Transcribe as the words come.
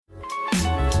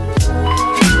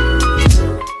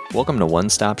Welcome to One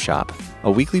Stop Shop,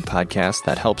 a weekly podcast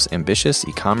that helps ambitious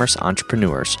e-commerce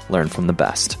entrepreneurs learn from the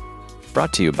best.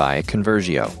 Brought to you by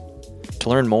Conversio. To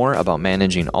learn more about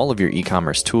managing all of your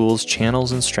e-commerce tools,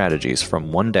 channels, and strategies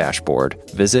from one dashboard,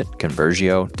 visit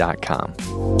Conversio.com.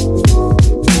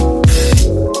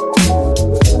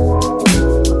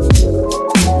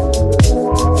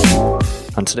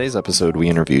 On today's episode, we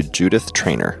interviewed Judith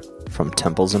Trainer from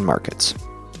Temples and Markets.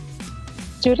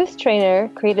 Judith Trainer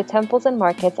created Temples and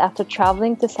Markets after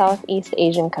traveling to Southeast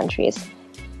Asian countries.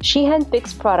 She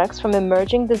handpicks products from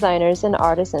emerging designers and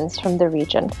artisans from the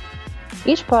region.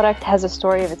 Each product has a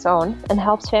story of its own and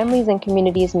helps families and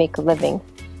communities make a living.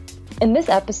 In this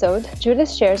episode,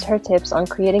 Judith shares her tips on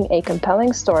creating a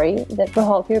compelling story that will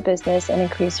help your business and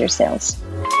increase your sales.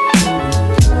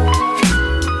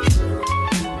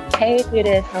 Hey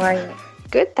Judith, how are you?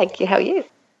 Good, thank you. How are you?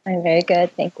 I'm very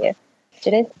good, thank you.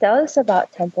 Judith, tell us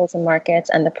about Temples and Markets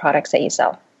and the products that you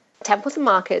sell. Temples and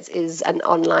Markets is an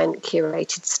online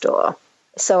curated store.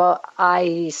 So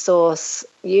I source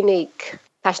unique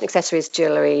fashion accessories,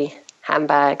 jewellery,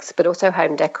 handbags, but also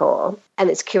home decor. And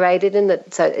it's curated in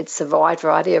that, so it's a wide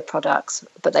variety of products,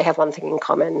 but they have one thing in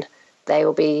common. They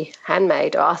will be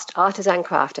handmade or artisan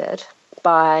crafted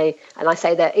by, and I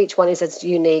say that each one is as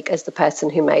unique as the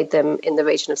person who made them in the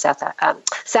region of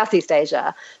Southeast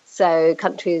Asia. So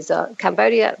countries are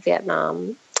Cambodia,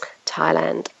 Vietnam,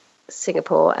 Thailand,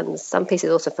 Singapore, and some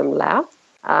pieces also from Laos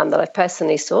that I've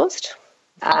personally sourced.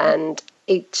 And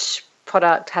each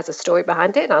product has a story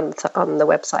behind it. On the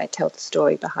website, tell the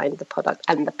story behind the product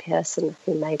and the person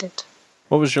who made it.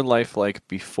 What was your life like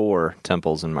before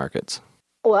Temples and Markets?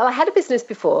 Well, I had a business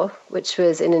before, which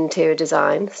was in interior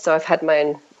design. So I've had my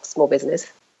own small business.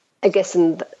 I guess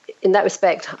in that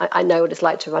respect, I know what it's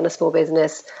like to run a small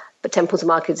business. But Temples and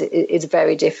Markets is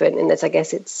very different in that I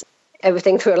guess it's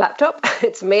everything through a laptop.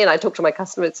 It's me and I talk to my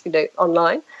customers,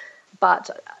 online.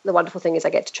 But the wonderful thing is I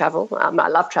get to travel. I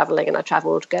love traveling, and I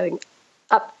traveled going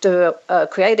up to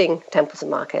creating Temples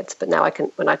and Markets. But now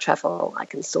when I travel, I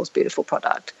can source beautiful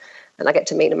product, and I get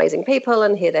to meet amazing people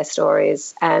and hear their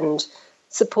stories and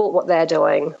support what they're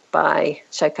doing by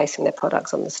showcasing their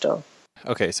products on the store.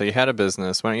 Okay, so you had a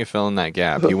business. Why don't you fill in that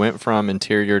gap? You went from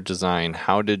interior design.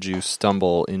 How did you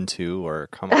stumble into or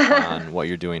come upon what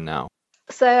you're doing now?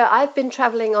 So I've been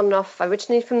traveling on and off,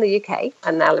 originally from the UK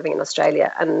and now living in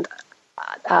Australia. And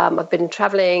I've been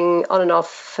traveling on and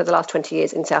off for the last 20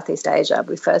 years in Southeast Asia.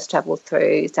 We first traveled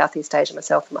through Southeast Asia,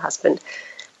 myself and my husband,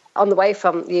 on the way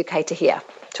from the UK to here,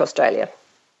 to Australia.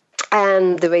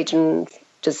 And the region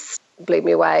just blew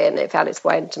me away, and it found its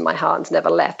way into my heart and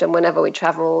never left. And whenever we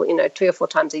travel, 3 or 4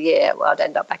 times a year, I'd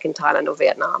end up back in Thailand or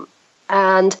Vietnam.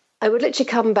 And I would literally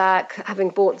come back having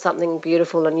bought something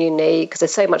beautiful and unique, because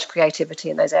there's so much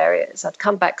creativity in those areas. I'd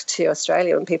come back to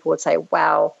Australia and people would say,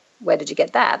 wow, where did you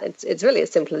get that? It's really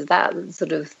as simple as that,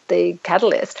 sort of the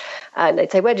catalyst. And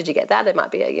they'd say, where did you get that? It might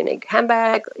be a unique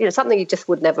handbag, something you just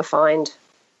would never find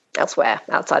elsewhere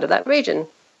outside of that region.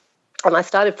 And I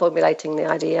started formulating the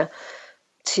idea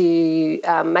to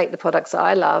make the products that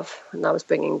I love and I was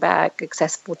bringing back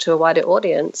accessible to a wider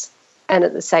audience, and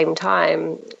at the same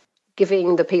time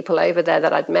giving the people over there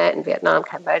that I'd met in Vietnam,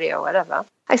 Cambodia or whatever,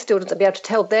 I still to be able to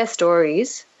tell their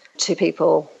stories to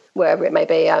people wherever it may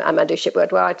be. I do ship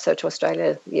worldwide, so to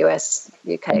Australia, US,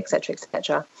 UK, etc.,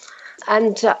 etc.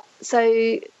 And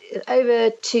so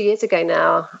over 2 years ago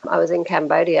now, I was in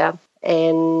Cambodia,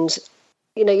 and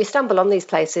you stumble on these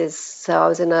places. So I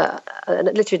was in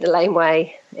literally the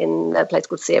laneway in a place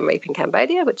called Siem Reap in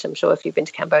Cambodia, which I'm sure if you've been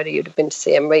to Cambodia, you'd have been to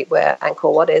Siem Reap, where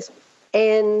Angkor Wat is.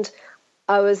 And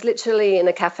I was literally in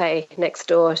a cafe next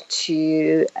door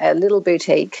to a little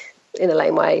boutique in a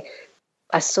laneway.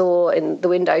 I saw in the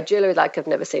window jewellery like I've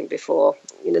never seen before,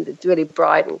 the really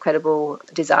bright, incredible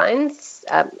designs,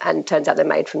 and turns out they're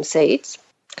made from seeds.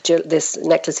 This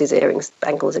necklaces, earrings,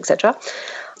 bangles, etc.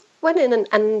 Went in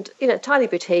and tiny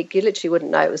boutique, you literally wouldn't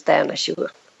know it was there unless you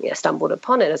stumbled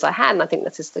upon it, as I had. And I think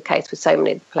this is the case with so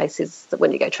many places that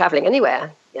when you go travelling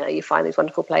anywhere, you find these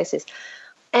wonderful places.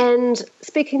 And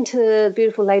speaking to a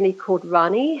beautiful lady called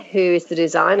Rani, who is the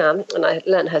designer, and I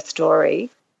learned her story.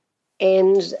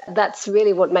 And that's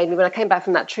really what made me, when I came back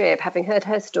from that trip, having heard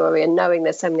her story and knowing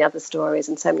there's so many other stories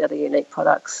and so many other unique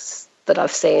products that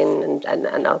I've seen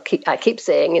and I keep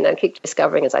seeing, keep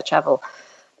discovering as I travel.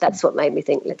 That's what made me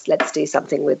think, let's do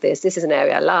something with this. This is an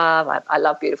area I love. I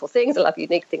love beautiful things. I love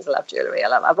unique things. I love jewellery.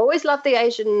 I've always loved the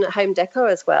Asian home decor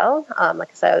as well.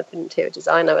 Like I say, I was an interior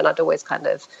designer, and I'd always kind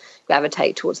of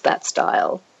gravitate towards that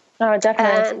style. Oh,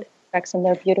 definitely. And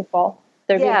they're beautiful.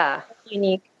 They're really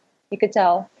unique. You could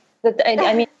tell.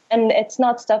 I mean, and it's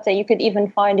not stuff that you could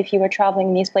even find if you were traveling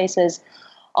in these places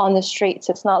on the streets.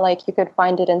 It's not like you could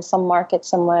find it in some market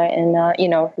somewhere in,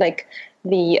 like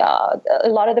a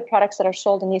lot of the products that are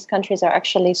sold in these countries are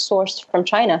actually sourced from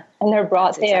China, and they're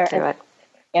brought there. Exactly right.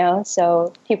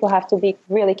 So people have to be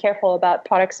really careful about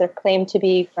products that claim to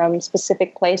be from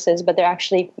specific places, but they're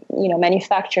actually,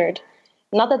 manufactured.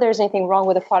 Not that there's anything wrong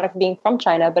with a product being from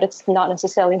China, but it's not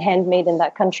necessarily handmade in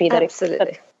that country.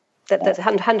 Absolutely. That's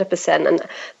 100%.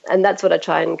 And that's what I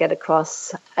try and get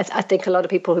across. I think a lot of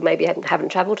people who maybe haven't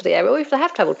travelled to the area, or if they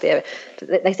have travelled to the area,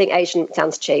 they think Asian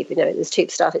sounds cheap. There's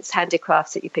cheap stuff. It's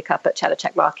handicrafts that you pick up at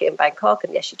Chatuchak Market in Bangkok.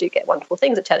 And yes, you do get wonderful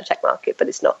things at Chatuchak Market, but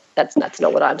it's not. That's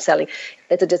not what I'm selling.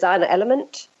 There's a designer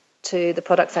element to the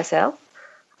products I sell,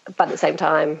 but at the same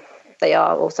time, they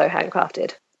are also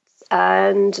handcrafted.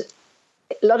 And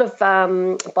a lot of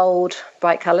bold,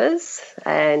 bright colours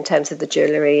in terms of the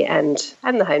jewellery and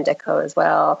the home decor as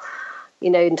well.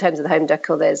 In terms of the home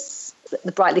decor, there's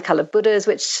the brightly coloured Buddhas,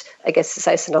 which I guess is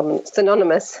so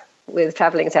synonymous with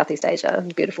travelling in Southeast Asia.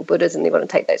 Beautiful Buddhas, and you want to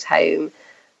take those home.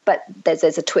 But there's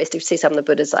a twist. If you see some of the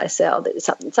Buddhas I sell, there's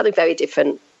something very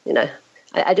different.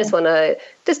 I just want to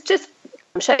just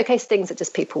showcase things that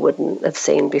just people wouldn't have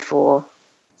seen before.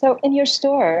 So in your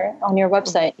store, on your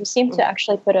website, you seem to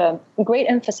actually put a great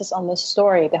emphasis on the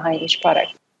story behind each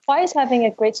product. Why is having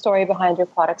a great story behind your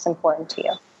products important to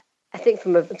you? I think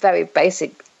from a very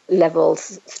basic level,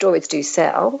 stories do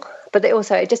sell, but they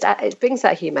also, it brings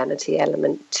that humanity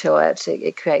element to it.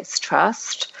 It creates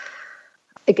trust.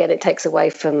 Again, it takes away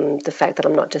from the fact that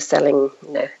I'm not just selling,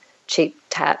 cheap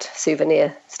tat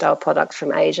souvenir style products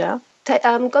from Asia.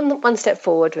 Gone one step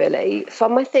forward, really,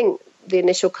 from, I think, the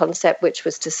initial concept, which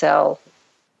was to sell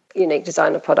unique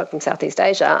designer product from Southeast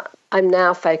Asia. I'm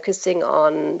now focusing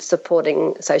on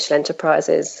supporting social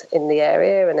enterprises in the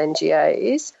area and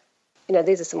NGOs.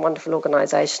 These are some wonderful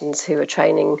organisations who are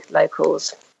training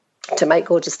locals to make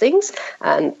gorgeous things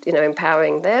and,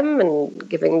 empowering them and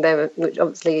giving them, which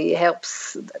obviously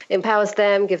empowers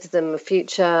them, gives them a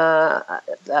future.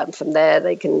 From there,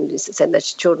 they can just send their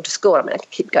children to school. I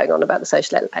could keep going on about the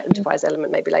social enterprise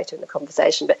element maybe later in the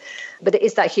conversation, but it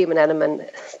is that human element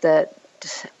that,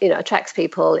 attracts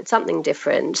people. It's something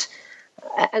different.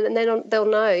 And then they'll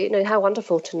know, how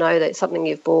wonderful to know that it's something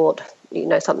you've bought,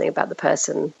 something about the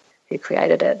person who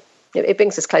created it. It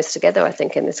brings us close together, I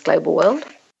think, in this global world.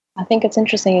 I think it's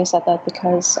interesting you said that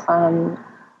because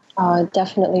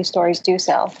definitely stories do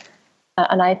sell.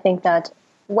 And I think that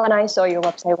when I saw your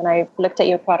website, when I looked at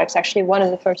your products, actually one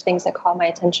of the first things that caught my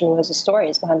attention was the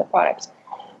stories behind the products.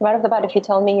 Right off the bat, if you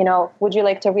tell me, would you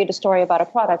like to read a story about a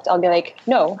product? I'll be like,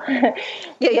 no.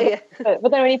 Yeah. But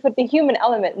then when you put the human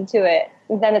element into it,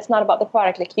 then it's not about the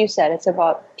product, like you said. It's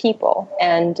about people,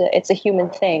 and it's a human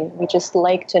thing. We just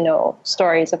like to know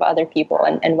stories of other people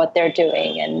and what they're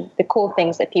doing and the cool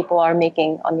things that people are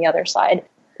making on the other side,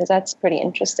 because that's pretty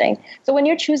interesting. So when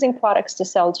you're choosing products to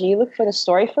sell, do you look for the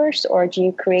story first, or do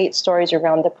you create stories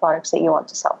around the products that you want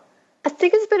to sell? I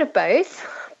think it's a bit of both,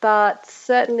 but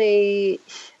certainly,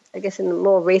 I guess in the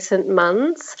more recent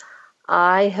months,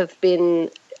 I've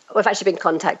actually been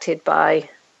contacted by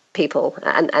people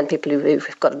and people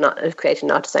who've created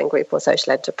an artisan group or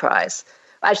social enterprise.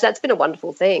 Actually, that's been a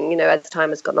wonderful thing. As time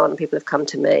has gone on, people have come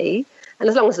to me, and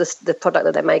as long as the product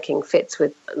that they're making fits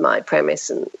with my premise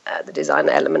and the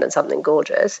designer element and something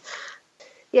gorgeous,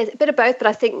 yeah, a bit of both. But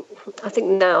I think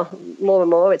now more and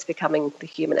more it's becoming the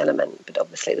human element, but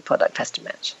obviously the product has to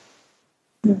match.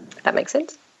 If that makes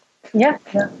sense. Yeah.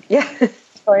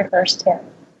 Story first, yeah.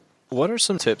 What are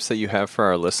some tips that you have for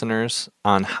our listeners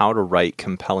on how to write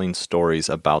compelling stories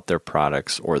about their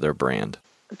products or their brand?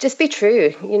 Just be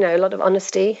true, a lot of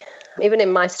honesty. Even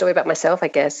in my story about myself, I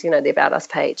guess, the About Us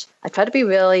page, I try to be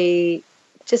really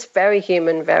just very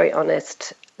human, very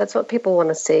honest. That's what people want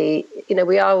to see.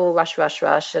 We are all rush,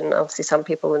 and obviously some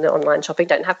people in the online shopping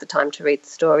don't have the time to read the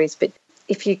stories, but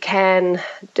if you can,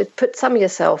 just put some of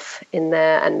yourself in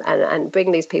there and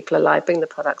bring these people alive, bring the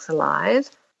products alive.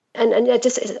 And I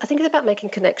think it's about making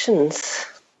connections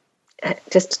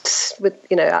just with,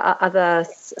 other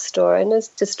store owners.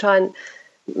 Just try and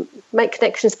make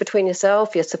connections between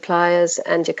yourself, your suppliers,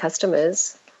 and your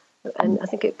customers. And I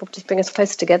think it will just bring us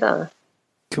closer together.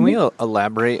 Can we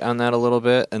elaborate on that a little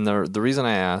bit? And the reason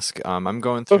I ask, I'm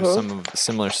going through some of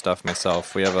similar stuff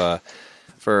myself. We have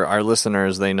for our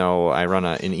listeners, they know I run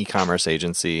an e-commerce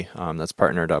agency that's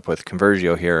partnered up with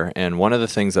Convergio here. And one of the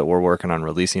things that we're working on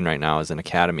releasing right now is an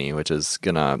academy, which is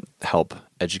going to help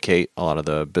educate a lot of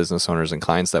the business owners and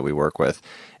clients that we work with.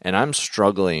 And I'm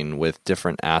struggling with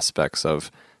different aspects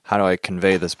of how do I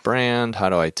convey this brand? How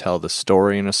do I tell the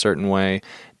story in a certain way?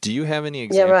 Do you have any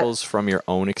examples from your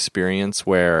own experience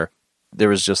where there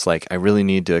was just like, I really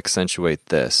need to accentuate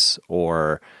this,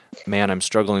 or man, I'm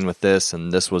struggling with this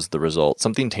and this was the result.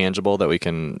 Something tangible that we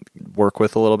can work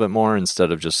with a little bit more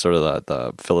instead of just sort of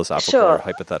the philosophical or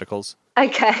hypotheticals.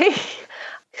 Okay.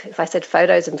 If I said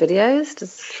photos and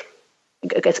videos,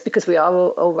 I guess because we are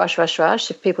all rush.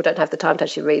 If people don't have the time to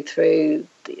actually read through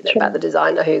about the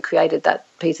designer who created that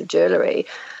piece of jewellery,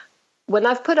 when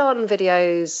I've put on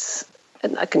videos,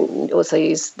 and I can also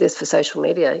use this for social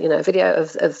media, a video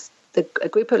of a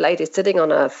group of ladies sitting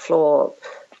on a floor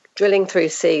drilling through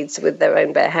seeds with their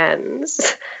own bare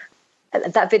hands,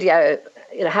 and that video,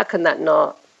 how can that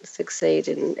not succeed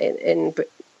in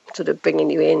sort of bringing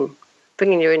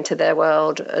you into their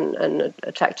world and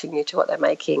attracting you to what they're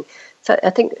making? So I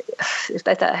think if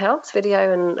that helps,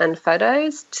 video and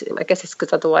photos, I guess it's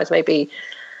because otherwise maybe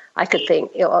I could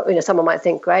think, someone might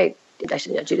think, great,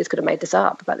 Judith could have made this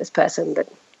up about this person, but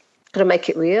could I make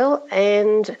it real?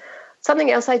 And something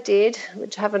else I did,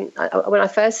 which when I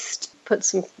first put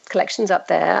some collections up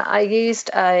there, I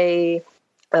used a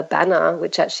banner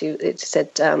which actually it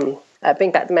said,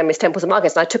 bring back the memories, temples and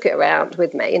markets, and I took it around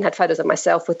with me and had photos of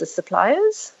myself with the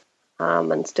suppliers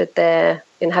and stood there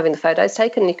in having the photos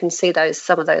taken. You can see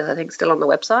some of those I think still on the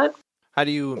website. How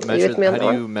do you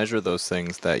measure those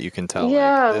things that you can tell?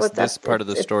 Yeah, like this part of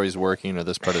the story is working or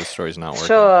this part of the story is not working?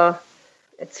 Sure.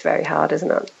 It's very hard, isn't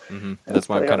it? Mm-hmm. That's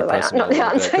why I'm kind of pressing you a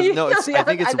little bit. No, I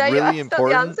think it's really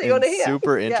important and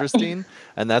super interesting,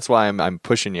 and that's why I'm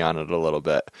pushing you on it a little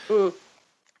bit.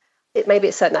 Maybe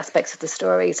it's certain aspects of the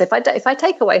story. So if I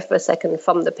take away for a second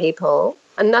from the people,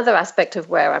 another aspect of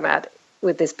where I'm at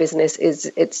with this business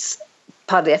is it's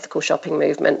part of the ethical shopping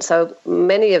movement. So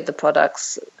many of the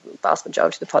products, vast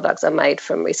majority of the products are made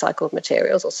from recycled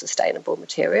materials or sustainable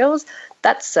materials.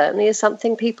 That certainly is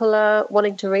something people are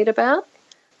wanting to read about.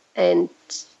 And,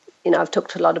 I've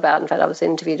talked a lot about, in fact, I was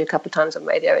interviewed a couple of times on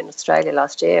radio in Australia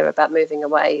last year about moving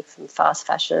away from fast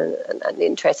fashion and the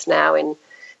interest now in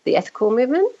the ethical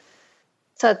movement.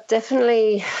 So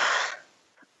definitely,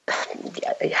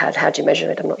 how do you measure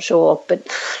it? I'm not sure, but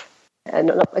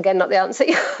not the answer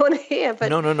you want to hear. But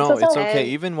no, it's okay.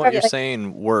 Even what you're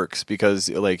saying works because,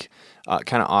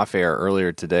 kind of off air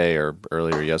earlier today or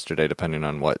earlier yesterday, depending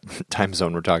on what time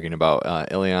zone we're talking about,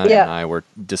 Ileana and I were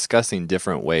discussing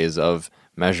different ways of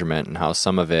measurement and how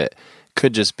some of it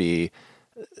could just be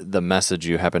the message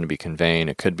you happen to be conveying.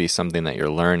 It could be something that you're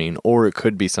learning, or it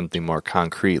could be something more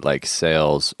concrete like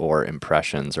sales or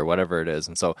impressions or whatever it is.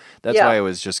 And so that's why I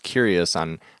was just curious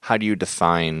on how do you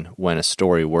define when a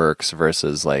story works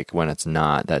versus like when it's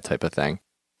not, that type of thing.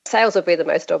 Sales would be the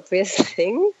most obvious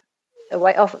thing.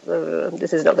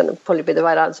 This is not going to probably be the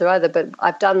right answer either, but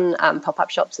I've done pop-up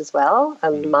shops as well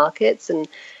and markets. And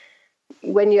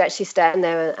when you actually stand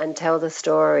there and tell the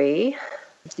story,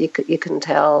 you can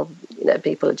tell,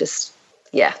 people are just,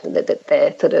 that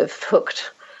they're sort of hooked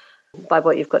by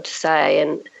what you've got to say.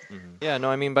 And yeah,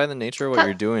 no, I mean, by the nature of what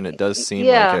you're doing, it does seem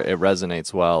like it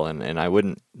resonates well. And I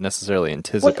wouldn't necessarily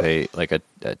anticipate like a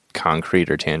concrete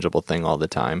or tangible thing all the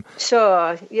time.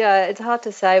 Sure. Yeah, it's hard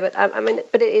to say, but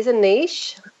but it is a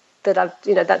niche that I've,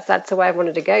 that's the way I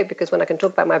wanted to go, because when I can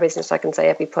talk about my business, I can say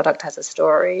every product has a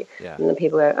story. Yeah. And then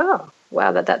people go, oh,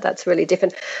 wow, that's really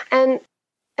different. And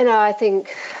I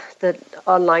think that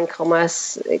online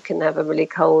commerce, it can have a really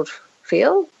cold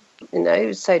feel,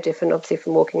 so different obviously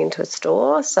from walking into a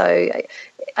store. So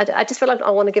I just feel like I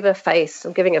want to give a face.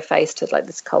 I'm giving a face to like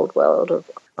this cold world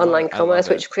of online commerce,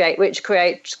 which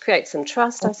creates some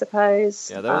trust, I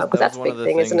suppose. Yeah, that was one of the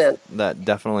things, isn't it? That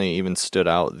definitely even stood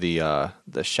out, the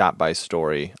shop by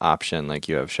story option. Like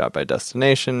you have shop by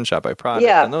destination, shop by product,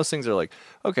 and those things are like,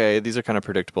 okay, these are kind of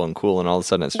predictable and cool, and all of a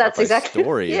sudden it's shop by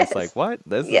story. Yes. It's like, what?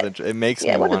 It makes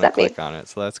me want to click on it,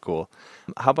 so that's cool.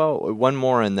 How about one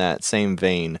more in that same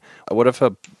vein? What if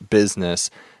a business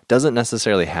doesn't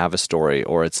necessarily have a story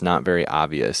or it's not very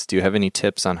obvious? Do you have any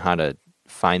tips on how to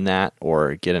find that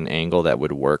or get an angle that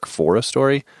would work for a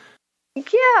story?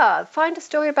 Yeah, find a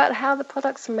story about how the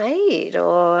product's made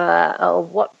or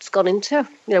what's gone into,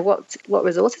 what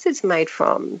resources it's made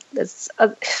from. There's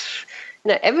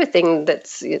everything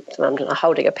that's, I'm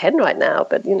holding a pen right now,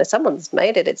 but someone's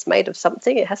made it. It's made of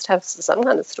something. It has to have some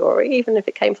kind of story, even if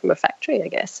it came from a factory, I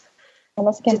guess.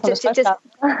 Unless it came from a sweatshop.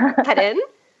 Pardon?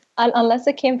 Unless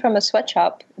it came from a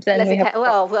sweatshop, then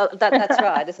that's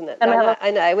right, isn't it? I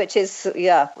know, which is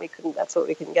that's what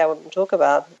we can go on and talk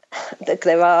about.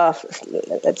 There are,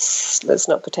 let's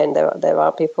not pretend there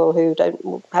are people who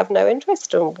don't have no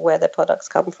interest in where their products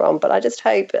come from. But I just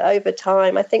hope over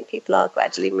time, I think people are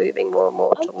gradually moving more and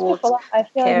more towards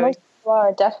caring. You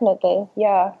are, definitely.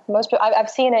 Yeah. I've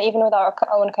seen it even with our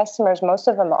own customers. Most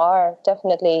of them are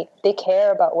definitely, they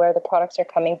care about where the products are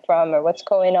coming from or what's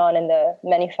going on in the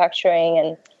manufacturing.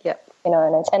 And,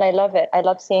 and I love it. I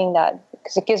love seeing that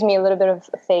because it gives me a little bit of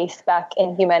faith back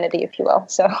in humanity, if you will.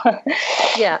 So,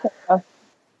 yeah.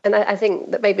 And I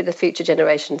think that maybe the future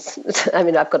generations, I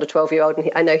mean, I've got a 12-year-old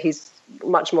and I know he's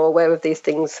much more aware of these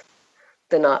things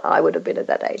than I would have been at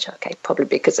that age. Okay, probably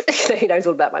because he knows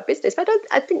all about my business. But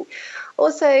I think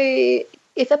also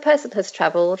if a person has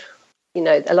travelled,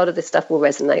 a lot of this stuff will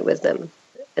resonate with them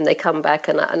and they come back.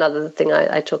 And another thing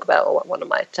I talk about, or one of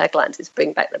my taglines is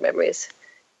bring back the memories.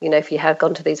 If you have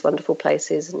gone to these wonderful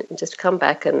places and just come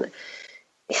back and,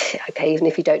 okay, even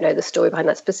if you don't know the story behind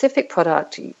that specific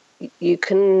product, you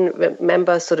can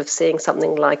remember sort of seeing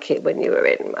something like it when you were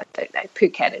in, I don't know,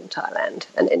 Phuket in Thailand,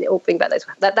 and it will bring back those.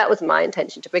 That was my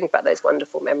intention, to bring back those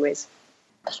wonderful memories.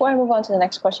 Before I move on to the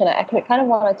next question, I kind of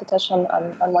wanted to touch on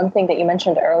one thing that you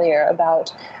mentioned earlier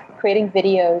about creating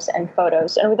videos and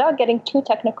photos, and without getting too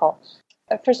technical.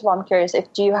 First of all, I'm curious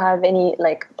do you have any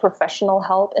professional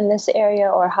help in this area,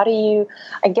 or how do you?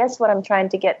 I guess what I'm trying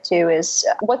to get to is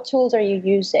what tools are you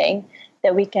using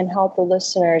that we can help the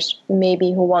listeners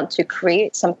maybe who want to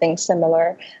create something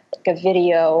similar, like a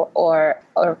video or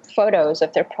photos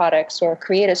of their products, or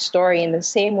create a story in the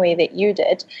same way that you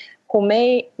did, who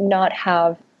may not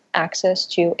have access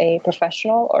to a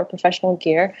professional or professional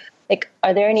gear.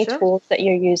 Are there any tools that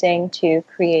you're using to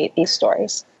create these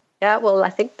stories? Yeah, well, I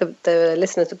think the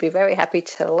listeners would be very happy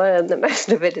to learn that most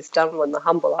of it is done on the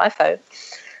humble iPhone.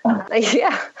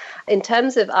 Yeah, in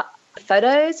terms of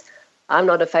photos, I'm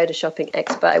not a photoshopping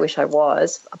expert. I wish I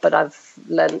was, but I've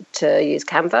learned to use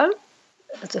Canva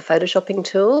as a photoshopping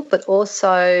tool. But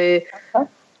also, I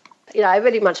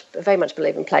very much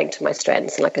believe in playing to my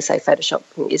strengths. And like I say,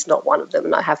 photoshopping is not one of them.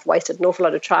 And I have wasted an awful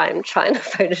lot of time trying to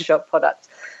Photoshop products.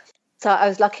 So I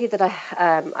was lucky that I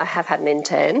have had an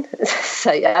intern.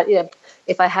 So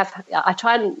if I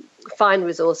try and find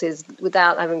resources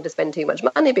without having to spend too much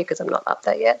money because I'm not up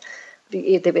there yet.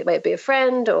 Either it may be a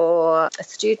friend or a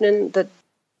student that,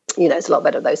 is a lot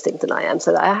better at those things than I am.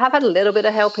 So I have had a little bit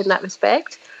of help in that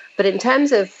respect. But in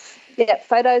terms of,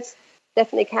 photos,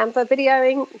 definitely Canva,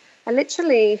 videoing, I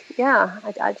literally,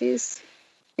 I'd use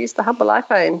the humble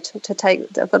iPhone to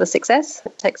take, I've got a 6S,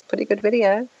 it takes pretty good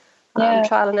video,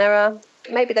 trial and error.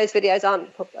 Maybe those videos aren't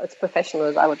as professional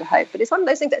as I would hope, but it's one of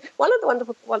those things that, one of the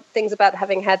wonderful things about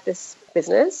having had this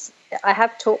business, I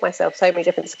have taught myself so many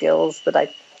different skills that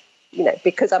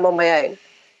because I'm on my own.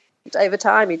 Over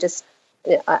time,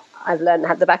 I've learned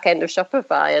how the back end of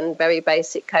Shopify and very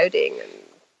basic coding, and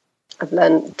I've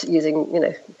learned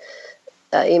using,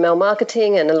 email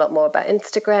marketing and a lot more about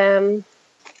Instagram.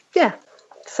 Yeah,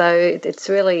 so it's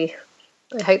really,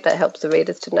 I hope that helps the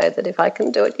readers to know that if I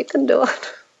can do it, you can do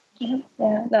it.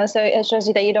 Yeah, no, so it shows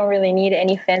you that you don't really need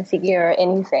any fancy gear or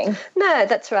anything. No,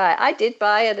 that's right. I did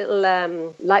buy a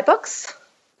little light box.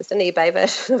 It's an eBay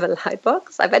version of a light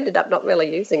box. I've ended up not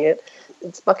really using it.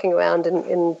 It's walking around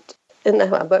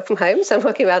I work from home, so I'm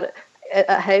walking around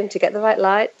at home to get the right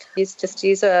light. Use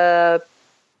a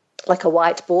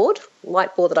whiteboard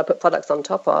that I put products on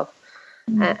top of.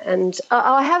 And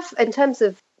I have, in terms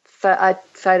of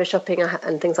photoshopping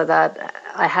and things like that,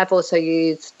 I have also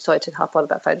used, sorry to harp on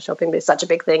about photoshopping, but it's such a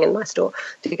big thing in my store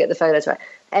to get the photos right.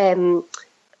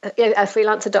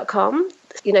 Freelancer.com.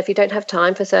 If you don't have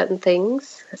time for certain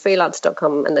things,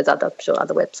 freelancer.com, and there's other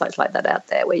websites like that out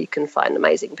there where you can find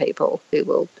amazing people who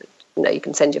will, you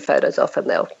can send your photos off and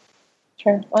they'll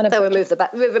remove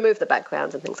the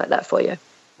backgrounds and things like that for you.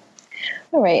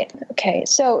 All right. Okay.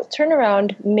 So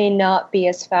turnaround may not be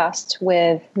as fast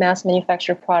with mass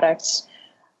manufactured products,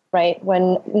 right?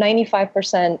 When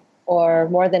 95% or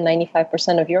more than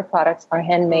 95% of your products are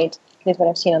handmade, is what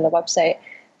I've seen on the website.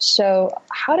 So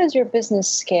how does your business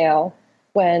scale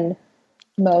when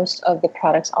most of the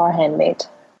products are handmade?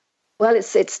 Well,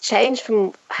 it's changed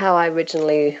from how I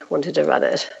originally wanted to run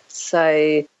it. So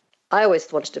I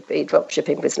always wanted to be a drop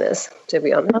shipping business, to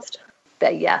be honest.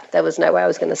 But there was no way I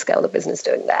was going to scale the business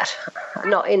doing that.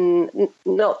 Not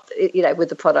with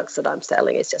the products that I'm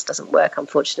selling. It just doesn't work,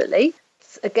 unfortunately.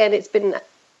 Again, it's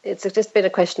just been a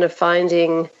question of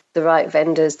finding the right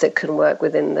vendors that can work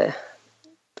within the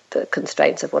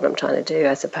constraints of what I'm trying to do.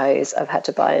 I suppose I've had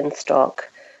to buy in stock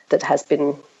that has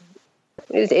been.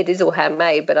 It is all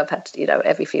handmade, but I've had to,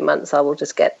 every few months I will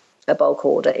just get a bulk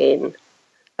order in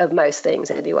of most things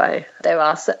anyway.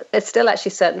 There's still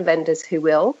actually certain vendors who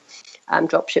will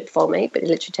drop ship for me, but it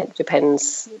literally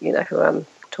depends, who I'm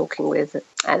talking with.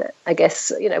 And I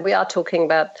guess, we are talking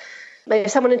about maybe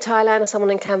someone in Thailand or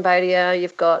someone in Cambodia.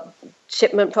 You've got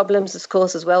shipment problems, of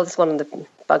course, as well. This is one of the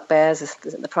bugbears is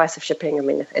the price of shipping. I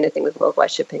mean, anything with worldwide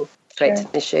shipping creates an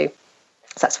issue.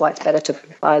 So that's why it's better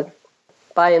to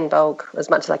buy in bulk as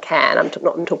much as I can. I'm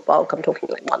not talking bulk. I'm talking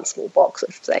like one small box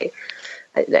of, say,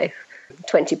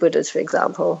 20 Buddhas, for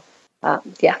example. I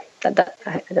don't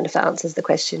know if that answers the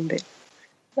question, but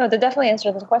no, that definitely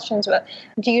answers the questions. But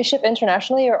do you ship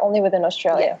internationally or only within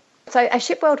Australia? Yeah. So I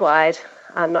ship worldwide,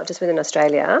 not just within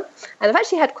Australia. And I've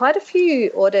actually had quite a few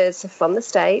orders from the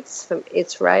States, from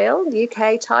Israel,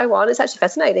 UK, Taiwan. It's actually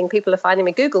fascinating. People are finding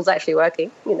me. Google's actually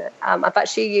working. I've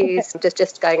actually used,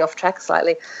 just going off track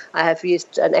slightly, I have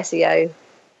used an SEO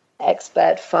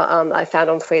expert I found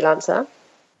on Freelancer.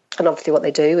 And obviously what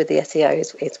they do with the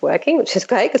SEO is working, which is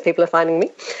great because people are finding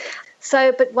me.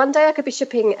 So, but one day I could be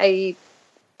shipping a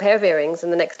pair of earrings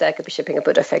and the next day I could be shipping a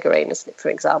Buddha figurine, for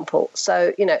example.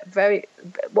 So, very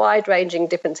wide-ranging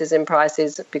differences in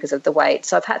prices because of the weight.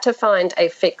 So I've had to find a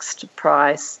fixed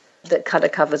price that kind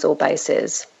of covers all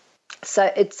bases.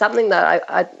 So it's something that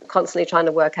I'm constantly trying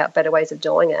to work out better ways of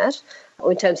doing it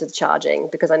in terms of the charging,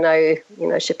 because I know,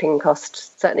 shipping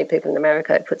costs, certainly people in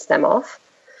America, it puts them off.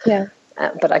 Yeah.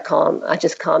 But I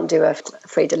just can't do a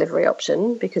free delivery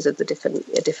option because of the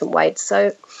different weights.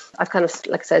 So I've kind of,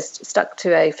 like I said, stuck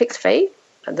to a fixed fee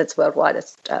that's worldwide.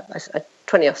 It's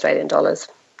 20 Australian dollars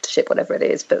to ship whatever it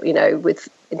is. But,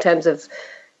 in terms of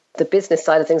the business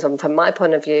side of things, from my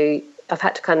point of view, I've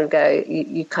had to kind of go,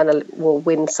 you kind of will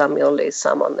win some, you'll lose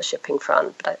some on the shipping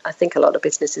front. But I think a lot of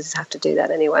businesses have to do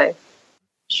that anyway.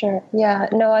 Sure. Yeah.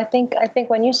 No, I think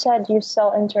when you said you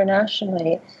sell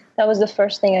internationally, that was the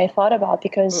first thing I thought about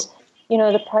because,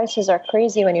 the prices are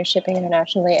crazy when you're shipping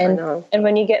internationally. And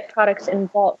when you get products in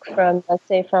bulk from, let's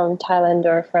say, from Thailand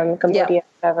or from Cambodia,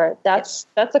 whatever, that's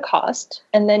a cost.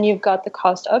 And then you've got the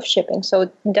cost of shipping. So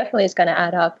it definitely is going to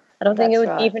add up. I don't think it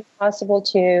would be even possible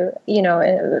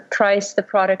to, price the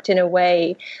product in a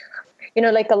way.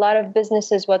 Like a lot of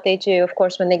businesses, what they do, of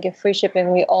course, when they give free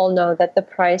shipping, we all know that the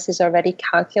price is already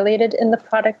calculated in the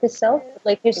product itself.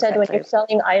 Like you said, when you're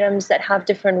selling items that have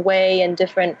different weight and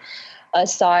different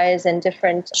size and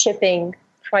different shipping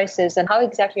prices, and how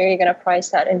exactly are you going to price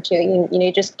that into?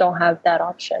 You just don't have that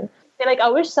option. I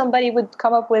wish somebody would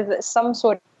come up with some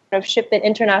sort of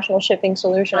international shipping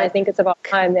solution. I think it's about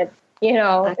time that,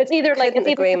 it's either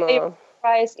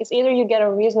price. It's either you get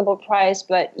a reasonable price,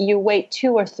 but you wait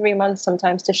 2 or 3 months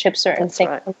sometimes to ship certain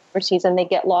things from overseas and they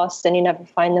get lost and you never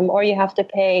find them, or you have to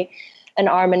pay an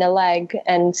arm and a leg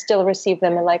and still receive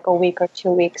them in like a week or 2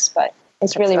 weeks. But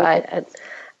it's really right.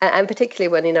 And particularly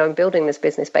when, I'm building this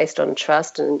business based on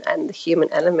trust and the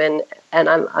human element, and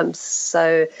I'm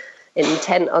so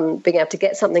intent on being able to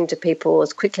get something to people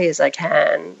as quickly as I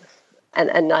can.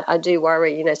 And I do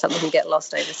worry, something can get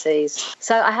lost overseas.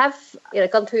 So I have,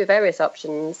 gone through various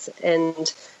options,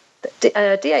 and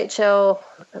DHL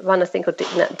run a thing called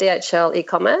DHL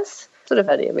e-commerce, sort of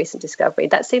only a recent discovery.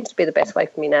 That seems to be the best way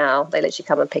for me now. They let you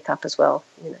come and pick up as well,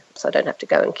 so I don't have to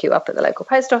go and queue up at the local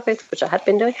post office, which I had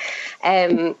been doing.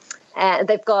 And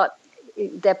they've got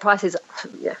their prices,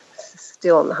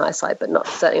 still on the high side, but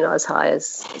certainly not as high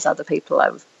as other people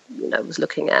I've was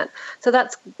looking at. So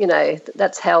that's,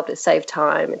 that's helped. It saved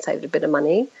time. It saved a bit of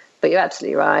money. But you're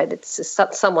absolutely right. It's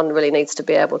just someone really needs to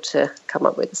be able to come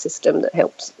up with a system that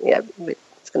helps.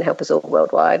 It's going to help us all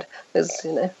worldwide. There's,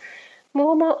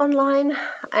 more and more online.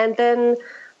 And then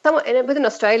within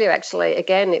Australia, actually,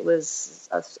 again, I was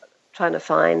trying to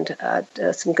find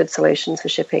some good solutions for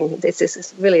shipping.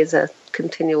 This really is a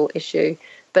continual issue.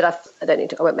 But I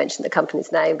won't mention the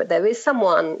company's name, but there is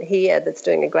someone here that's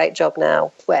doing a great job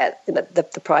now where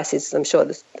the prices, I'm sure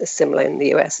they're similar in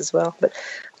the US as well, but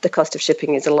the cost of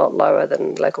shipping is a lot lower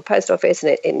than the local post office,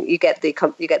 and you get the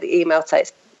email say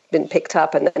it's been picked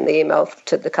up, and then the email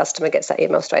to the customer gets that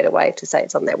email straight away to say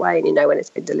it's on their way, and when it's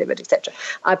been delivered, etc.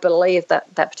 I believe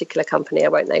that particular company, I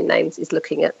won't name names, is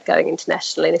looking at going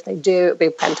internationally, and if they do, it would be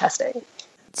fantastic.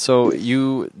 So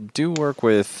you do work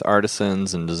with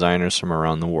artisans and designers from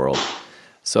around the world.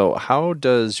 So how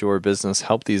does your business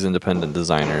help these independent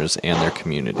designers and their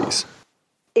communities?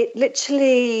 It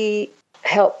literally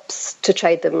helps to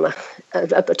trade them,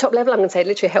 at the top level, I'm going to say it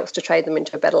literally helps to trade them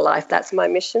into a better life. That's my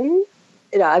mission.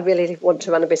 I really want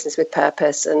to run a business with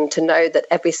purpose, and to know that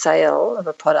every sale of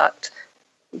a product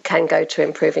can go to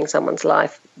improving someone's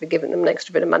life, giving them an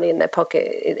extra bit of money in their pocket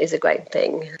is a great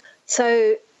thing.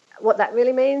 So what that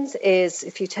really means is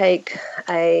if you take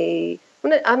I'm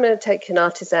going to take an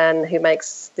artisan who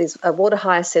makes a water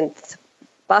hyacinth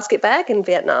basket bag in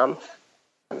Vietnam,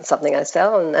 something I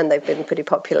sell, and they've been pretty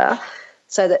popular.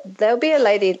 So that there'll be a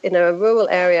lady in a rural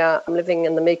area living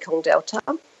in the Mekong Delta,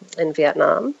 in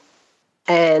Vietnam.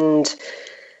 And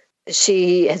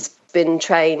she has been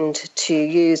trained to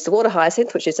use the water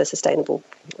hyacinth, which is a sustainable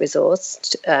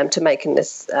resource, to make in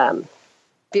this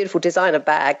beautiful designer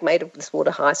bag made of this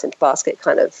water hyacinth basket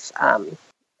kind of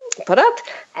product.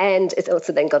 And it's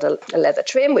also then got a leather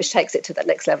trim, which takes it to that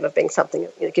next level of being something,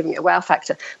 giving you a wow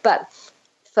factor. But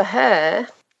for her,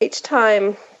 each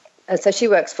time, so she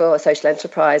works for a social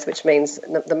enterprise, which means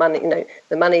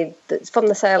the money that's from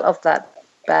the sale of that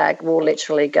bag will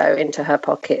literally go into her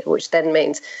pocket, which then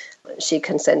means she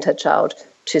can send her child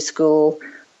to school.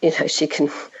 She can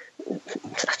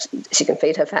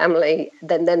feed her family.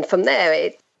 Then from there,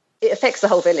 it affects the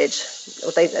whole village.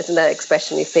 There's no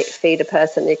expression: you feed a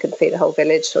person, you can feed a whole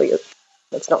village.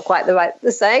 That's not quite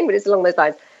the saying, but it's along those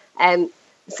lines.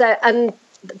 So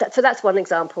that's one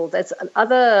example. There's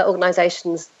other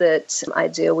organisations that I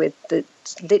deal with that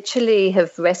literally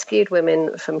have rescued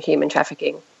women from human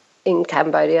trafficking in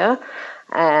Cambodia,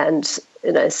 and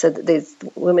so these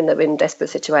women that are in desperate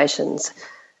situations,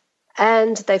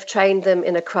 and they've trained them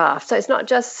in a craft. So it's not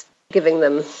just giving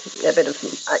them a bit of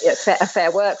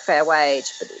fair work, fair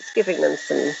wage, but it's giving them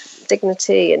some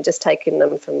dignity and just taking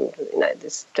them from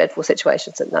this dreadful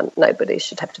situations that nobody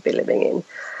should have to be living in.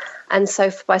 And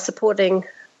so by supporting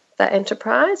that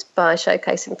enterprise, by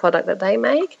showcasing product that they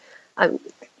make, I'm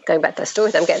going back to their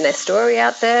stories, I'm getting their story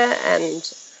out there,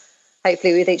 and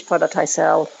hopefully with each product I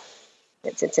sell,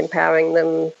 it's empowering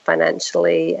them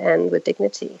financially and with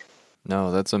dignity.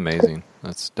 No, that's amazing.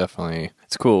 That's definitely,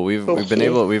 it's cool. We've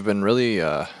been really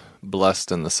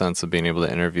blessed in the sense of being able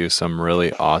to interview some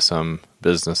really awesome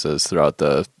businesses throughout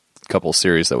the couple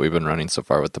series that we've been running so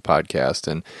far with the podcast,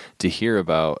 and to hear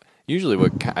about usually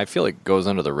what I feel like goes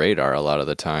under the radar a lot of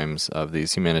the times of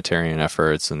these humanitarian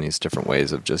efforts and these different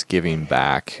ways of just giving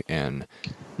back and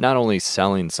not only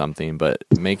selling something, but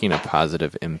making a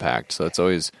positive impact. So it's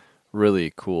always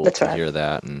really cool to hear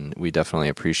that. And we definitely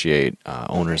appreciate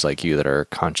owners like you that are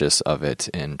conscious of it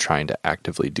and trying to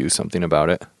actively do something about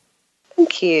it.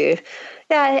 Thank you.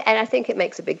 Yeah, and I think it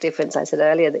makes a big difference. I said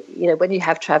earlier that, when you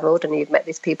have traveled and you've met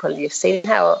these people and you've seen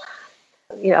how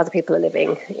other people are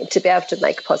living, to be able to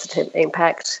make a positive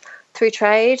impact through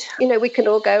trade. We can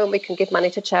all go and we can give money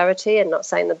to charity, and not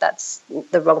saying that that's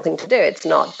the wrong thing to do. It's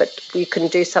not, but you can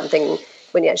do something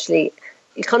when you're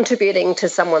contributing to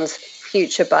someone's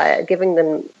future by giving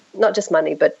them not just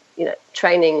money, but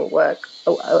training, work,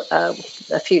 a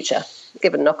future,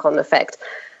 give a knock-on effect.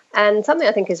 And something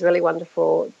I think is really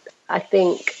wonderful. I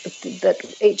think that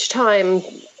each time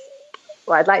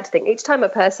a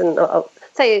person,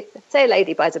 say a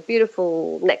lady buys a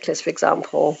beautiful necklace, for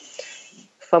example,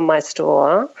 from my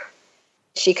store,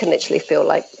 she can literally feel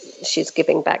like she's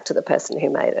giving back to the person who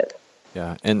made it.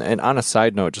 Yeah, and on a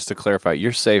side note, just to clarify,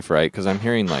 you're safe, right? Because I'm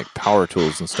hearing like power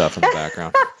tools and stuff in the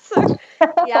background.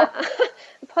 Yeah,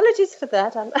 apologies for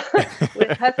that.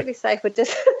 We're perfectly safe. We're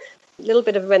just a little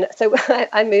bit of so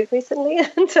I moved recently,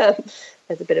 and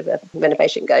there's a bit of a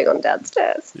renovation going on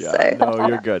downstairs. Yeah, so. No,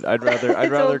 you're good. I'd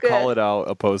rather call it out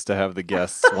opposed to have the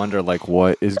guests wonder like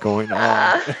what is going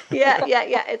on. Yeah.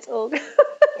 It's all good.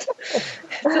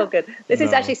 It's all good. This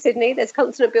is actually Sydney. There's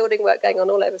constant building work going on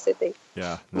all over Sydney.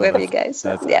 Yeah. Wherever you go.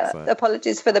 So,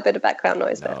 apologies for the bit of background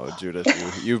noise there. No, Judith,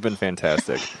 you've been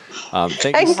fantastic. Thank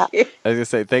you. I was going to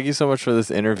say, thank you so much for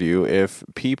this interview. If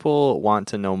people want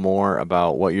to know more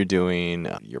about what you're doing,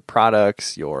 your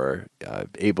products, your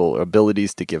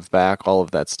abilities to give back, all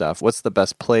of that stuff, what's the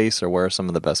best place, or where are some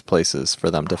of the best places for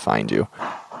them to find you?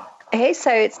 Okay,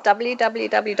 so it's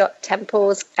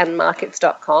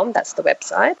www.templesandmarkets.com. That's the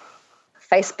website.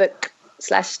 Facebook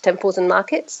 /Temples and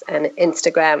Markets, and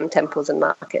Instagram Temples and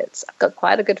Markets. I've got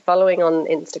quite a good following on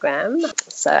Instagram,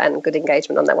 and good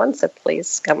engagement on that one. So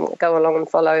please go along and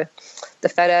follow the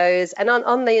photos. And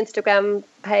on the Instagram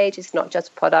page, it's not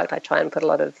just product. I try and put a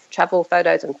lot of travel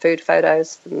photos and food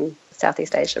photos from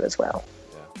Southeast Asia as well.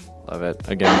 Yeah, love it.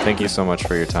 Again, thank you so much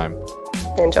for your time.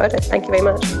 I enjoyed it. Thank you very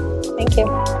much. Thank you.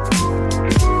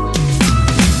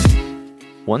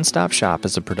 One Stop Shop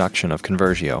is a production of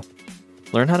Convergio.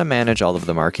 Learn how to manage all of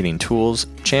the marketing tools,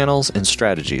 channels, and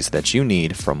strategies that you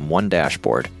need from one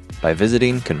dashboard by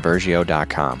visiting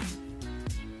Convergio.com.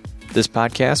 This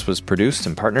podcast was produced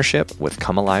in partnership with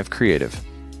Come Alive Creative.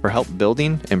 For help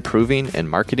building, improving, and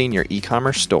marketing your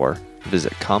e-commerce store,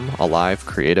 visit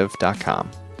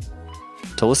ComeAliveCreative.com.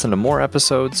 To listen to more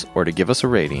episodes or to give us a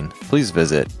rating, please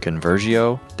visit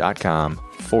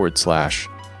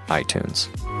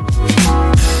Convergio.com/iTunes.